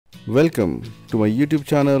Welcome to my YouTube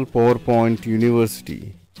channel PowerPoint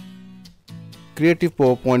University. Creative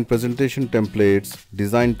PowerPoint presentation templates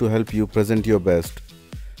designed to help you present your best.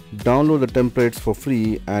 Download the templates for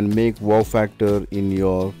free and make wow factor in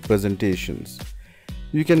your presentations.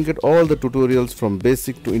 You can get all the tutorials from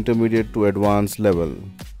basic to intermediate to advanced level.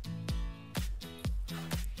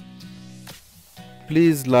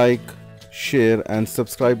 Please like, share and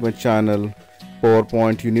subscribe my channel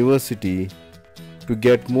PowerPoint University to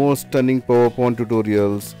get more stunning PowerPoint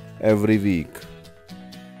tutorials every week.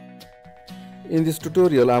 In this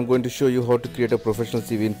tutorial, I'm going to show you how to create a professional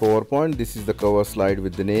CV in PowerPoint. This is the cover slide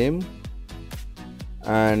with the name.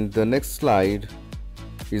 And the next slide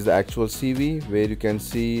is the actual CV, where you can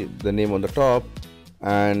see the name on the top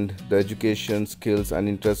and the education, skills and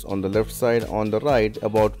interests on the left side. On the right,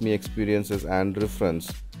 about me, experiences and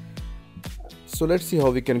reference. So let's see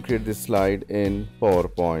how we can create this slide in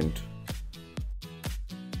PowerPoint.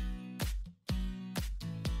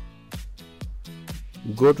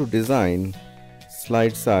 Go to Design,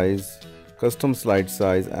 Slide Size, Custom Slide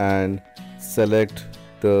Size and select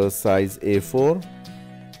the size A4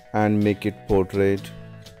 and make it portrait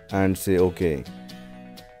and say OK.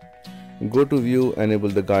 Go to View, enable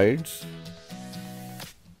the guides.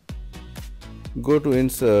 Go to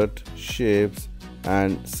Insert, Shapes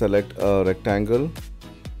and select a rectangle.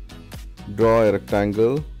 Draw a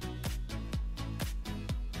rectangle.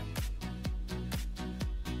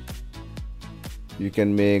 You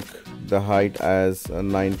can make the height as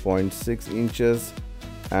 9.6 inches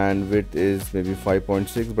and width is maybe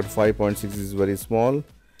 5.6, but 5.6 is very small.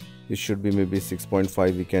 It should be maybe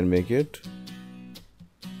 6.5. We can make it.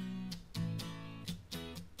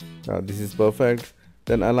 This is perfect.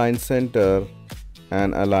 Then align center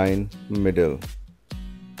and align middle.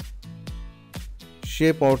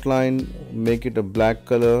 Shape outline, make it a black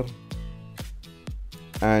color,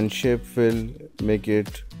 and shape fill, make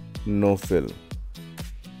it no fill.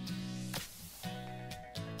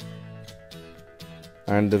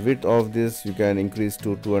 And the width of this you can increase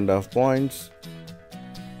to 2.5 points.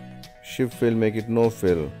 Shift fill, make it no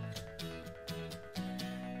fill.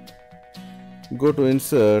 Go to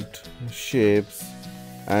Insert, Shapes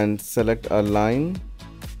and select a line.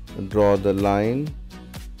 Draw the line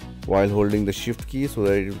while holding the Shift key so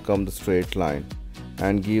that it will become the straight line,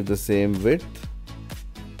 and give the same width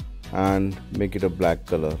and make it a black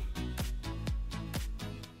color.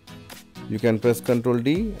 You can press Ctrl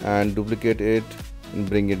D and duplicate it and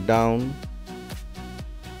bring it down.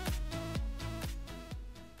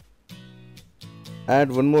 Add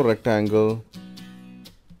one more rectangle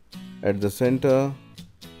at the center.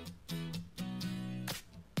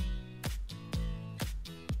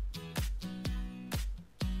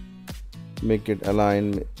 Make it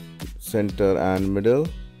align center and middle,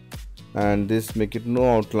 and this make it no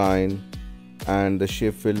outline, and the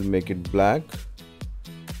shape fill make it black.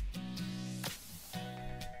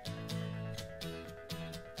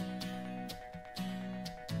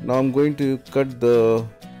 Now I'm going to cut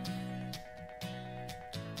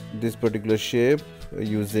this particular shape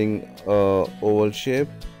using a oval shape.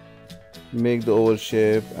 Make the oval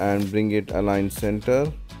shape and bring it align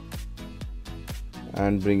center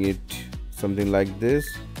and bring it something like this.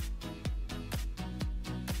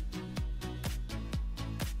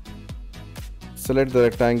 Select the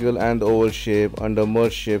rectangle and the oval shape. Under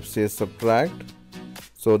merge shape say subtract,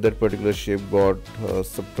 so that particular shape got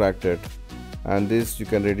subtracted. And this you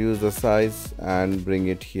can reduce the size and bring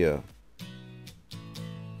it here.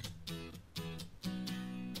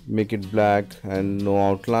 Make it black and no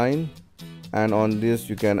outline, and on this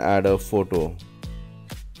you can add a photo.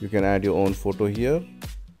 You can add your own photo here.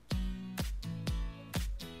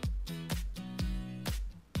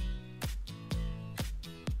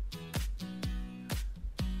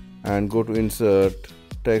 And go to Insert,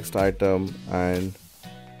 Text Item and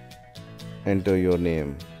enter your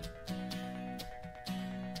name.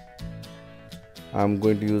 I'm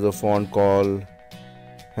going to use a font called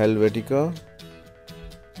Helvetica.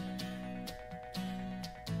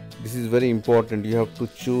 This is very important. You have to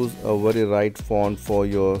choose a very right font for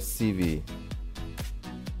your CV.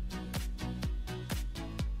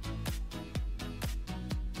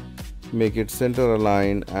 Make it center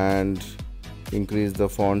align and increase the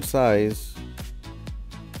font size.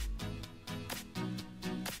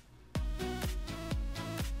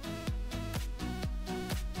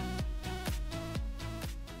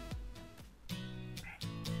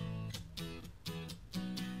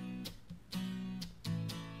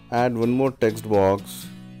 Add one more text box.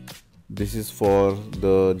 This is for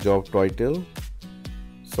the job title.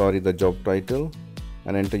 The job title,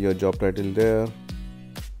 and enter your job title there.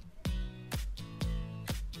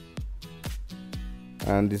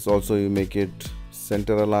 and this also you make it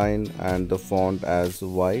center align and the font as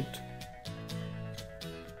white.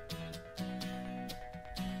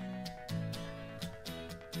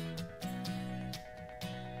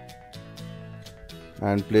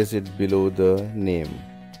 And place it below the name.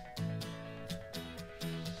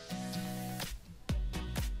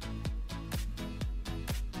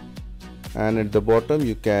 And at the bottom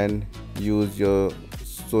you can use your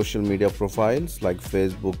social media profiles like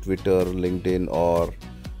Facebook, Twitter, LinkedIn, or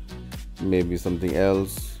maybe something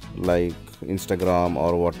else like Instagram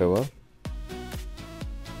or whatever.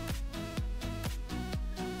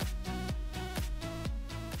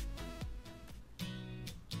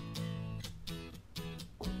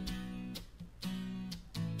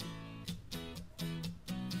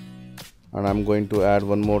 And I'm going to add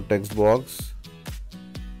one more text box,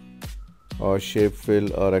 or shape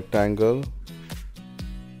fill a rectangle.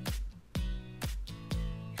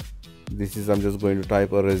 This is, I'm just going to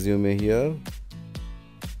type a resume here.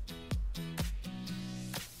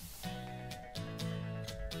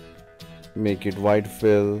 Make it white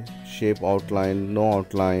fill, shape outline, no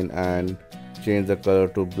outline, and change the color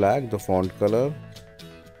to black, the font color.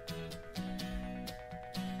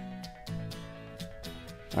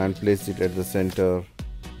 And place it at the center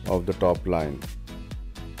of the top line.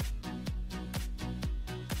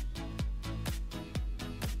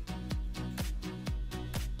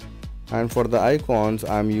 And for the icons,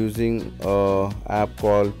 I'm using an app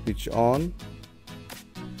called Pitch On.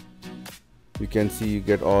 You can see you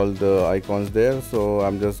get all the icons there, so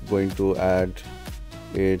I'm just going to add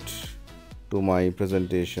it to my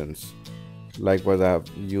presentations. Likewise, I have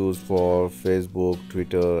used for Facebook,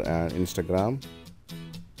 Twitter, and Instagram.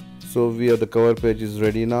 So the cover page is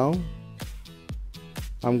ready now.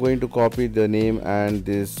 I'm going to copy the name and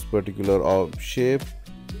this particular shape.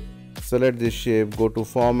 Select this shape, go to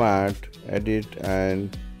format, edit,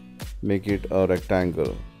 and make it a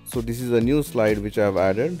rectangle. So this is a new slide which I have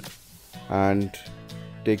added, and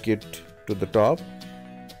take it to the top.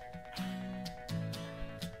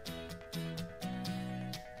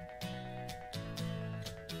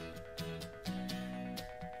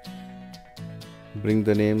 Bring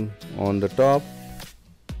the name on the top,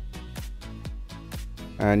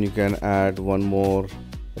 and you can add one more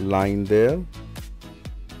line there.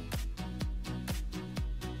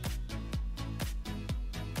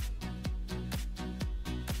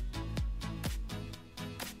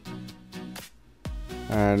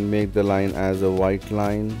 And make the line as a white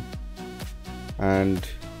line, and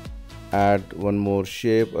add one more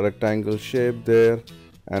shape, a rectangle shape there,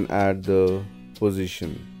 and add the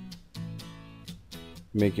position.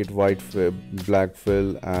 Make it white fill, black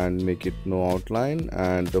fill, and make it no outline,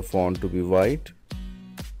 and the font to be white,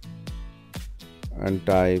 and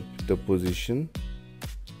type the position.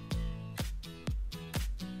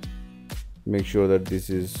 Make sure that this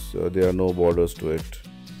is there are no borders to it.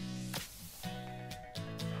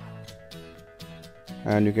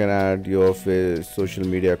 And you can add your social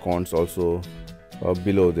media accounts also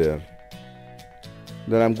below there.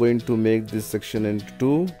 Then I'm going to make this section into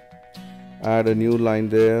two. Add a new line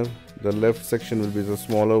there. The left section will be the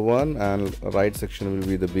smaller one and right section will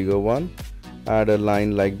be the bigger one. Add a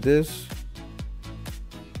line like this.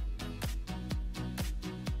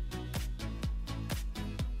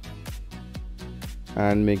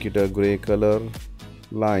 And make it a gray color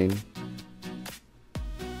line.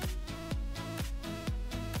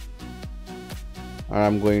 And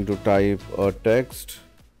I'm going to type a text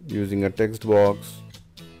using a text box.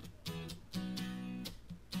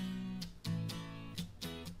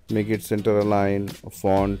 Make it center align.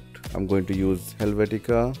 Font, I'm going to use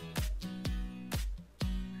Helvetica.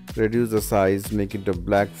 Reduce the size, make it a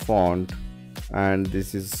black font, and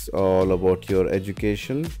this is all about your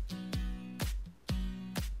education.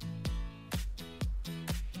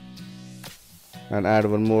 And add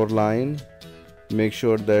one more line. Make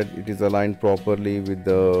sure that it is aligned properly with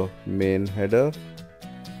the main header,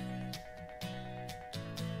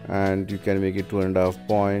 and you can make it 2.5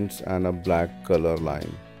 points and a black color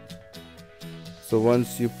line. So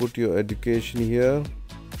once you put your education here,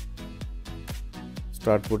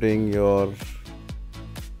 start putting the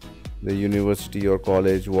university or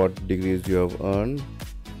college, what degrees you have earned.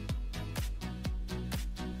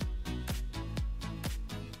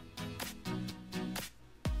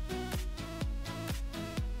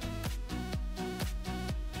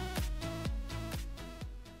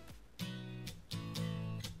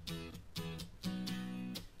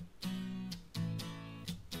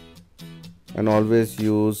 And always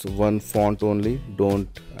use one font only.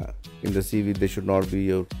 Don't in the CV there should not be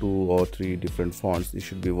 2 or 3 different fonts. It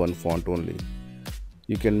should be one font only.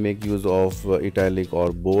 You can make use of italic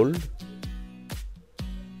or bold.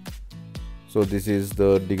 So this is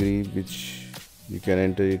the degree which you can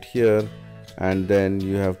enter it here, and then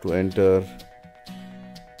you have to enter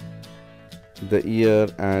the year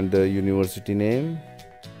and the university name.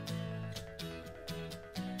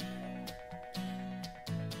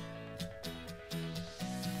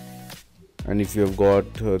 And if you have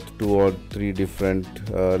got 2 or 3 different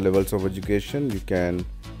levels of education, you can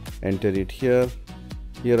enter it here.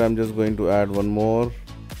 Here I'm just going to add one more.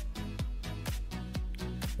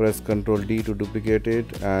 Press Ctrl D to duplicate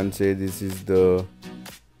it and say this is the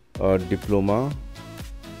diploma.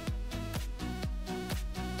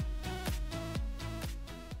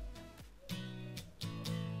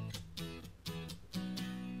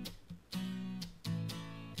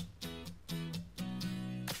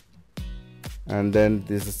 And then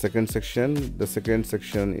this is the second section. The second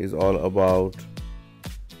section is all about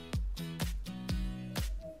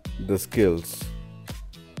the skills.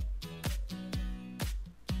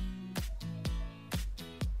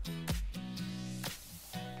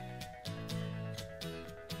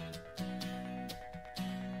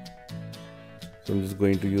 So I'm just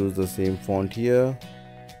going to use the same font here.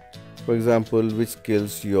 For example, which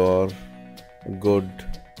skills you're good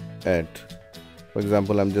at. For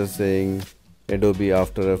example, I'm just saying Adobe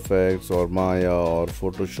After Effects or Maya or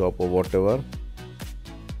Photoshop or whatever.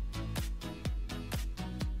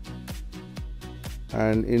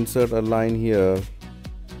 And insert a line here.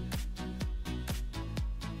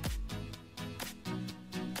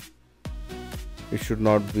 It should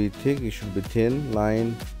not be thick, it should be thin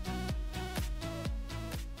line.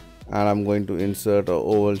 And I'm going to insert a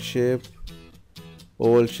oval shape.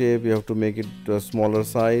 Oval shape, you have to make it a smaller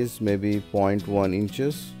size, maybe 0.1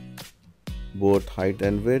 inches, both height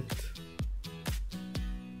and width,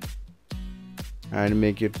 and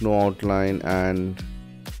make it no outline and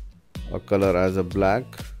a color as a black.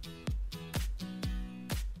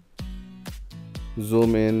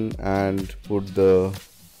 Zoom in and put the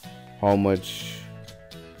how much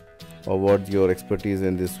or what your expertise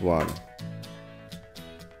in this one.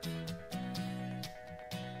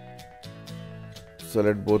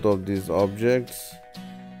 Select both of these objects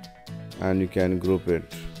and you can group it.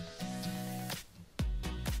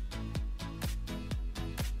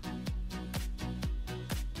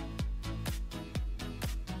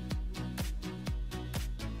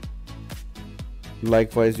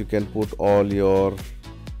 Likewise, you can put all your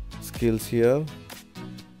skills here.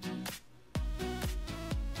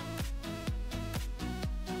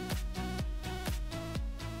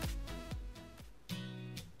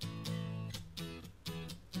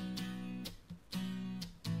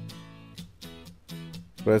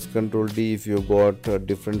 Press Ctrl D if you've got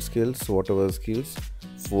different skills, whatever skills,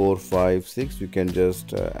 4, 5, 6, you can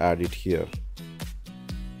just add it here.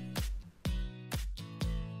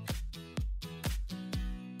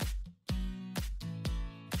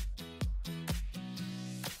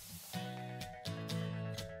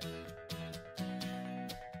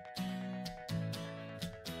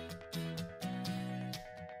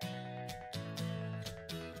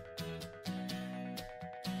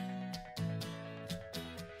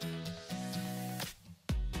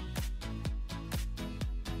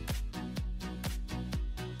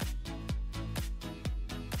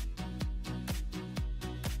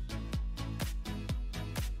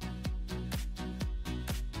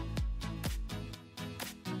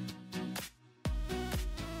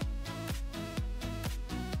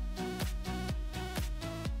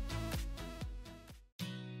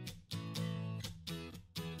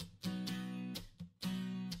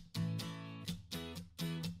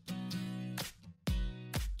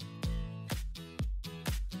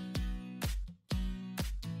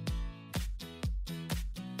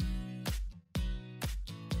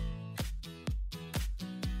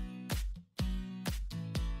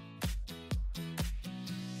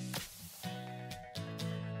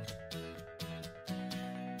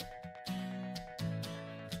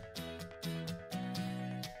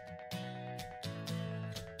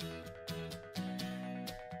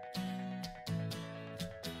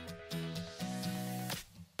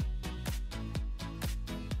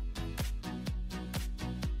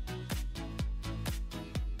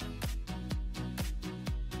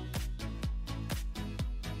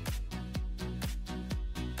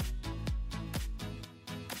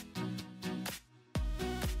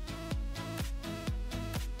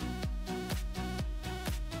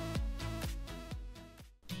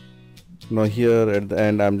 Now here at the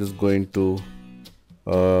end I'm just going to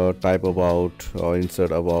type about or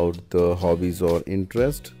insert about the hobbies or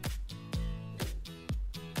interest.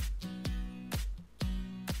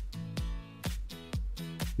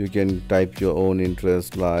 You can type your own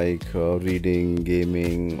interest like reading,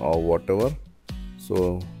 gaming, or whatever.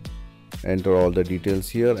 So enter all the details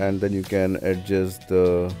here, and then you can adjust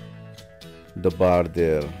the bar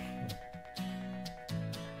there.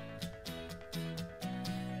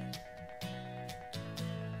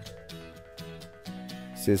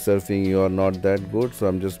 Say surfing, you are not that good, so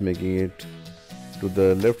I'm just making it to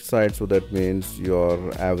the left side, so that means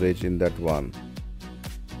you're average in that one.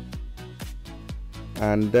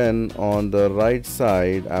 And then on the right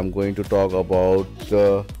side, I'm going to talk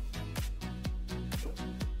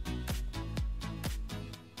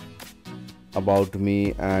about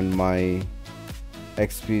me and my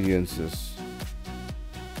experiences.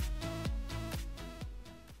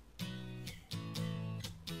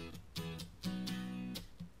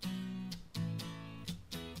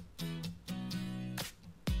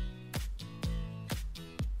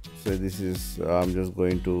 So this is, I'm just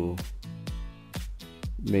going to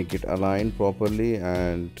make it align properly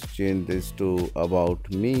and change this to about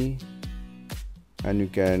me, and you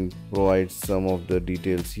can provide some of the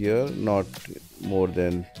details here, not more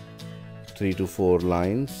than 3 to 4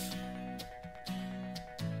 lines.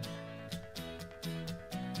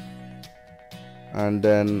 And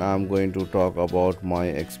then I'm going to talk about my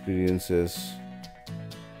experiences,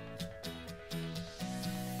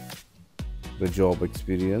 the job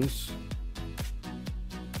experience.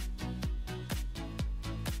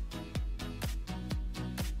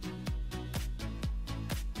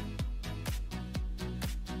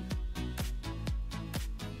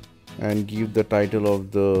 And give the title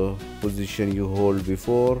of the position you hold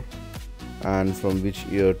before and from which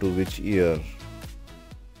year to which year.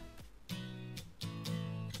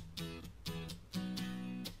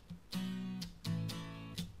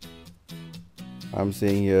 I'm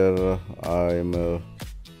saying here I am a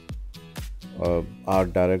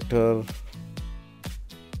art director,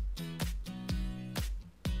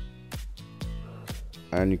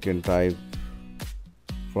 and you can type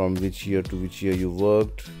from which year to which year you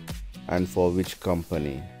worked and for which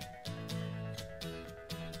company.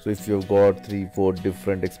 So if you've got 3-4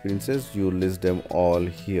 different experiences, you list them all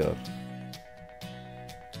here.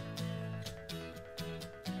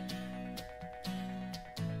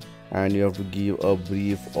 And you have to give a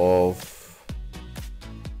brief of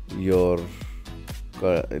your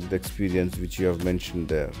the experience which you have mentioned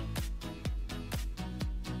there.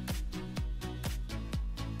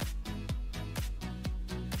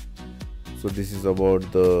 So this is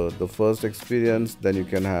about the first experience. Then you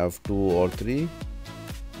can have 2 or 3.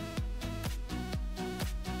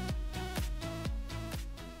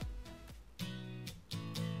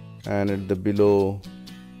 And at the below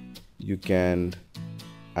you can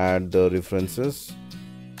add the references.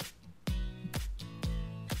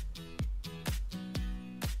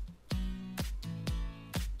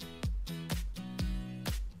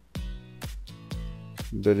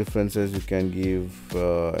 The references you can give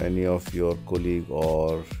any of your colleague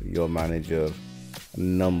or your manager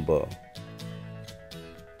number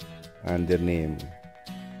and their name.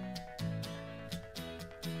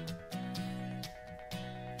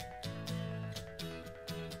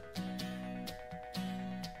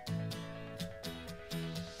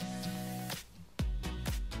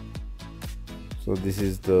 So this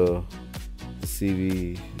is the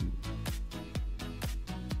CV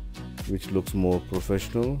which looks more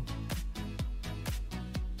professional,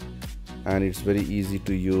 and it's very easy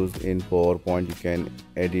to use in PowerPoint. You can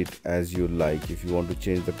edit as you like. If you want to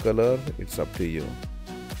change the color, it's up to you.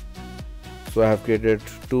 So I have created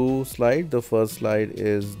 2 slides. The first slide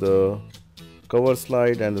is the cover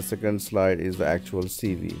slide and the second slide is the actual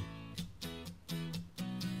CV.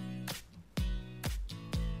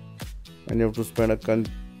 And you have to spend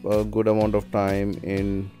a good amount of time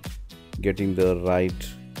in getting the right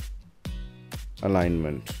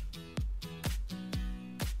alignment.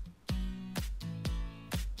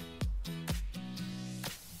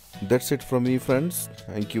 That's it from me, friends.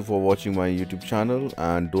 Thank you for watching my YouTube channel,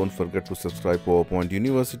 and don't forget to subscribe PowerPoint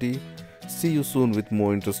University. See you soon with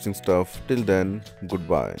more interesting stuff. Till then,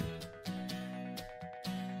 goodbye.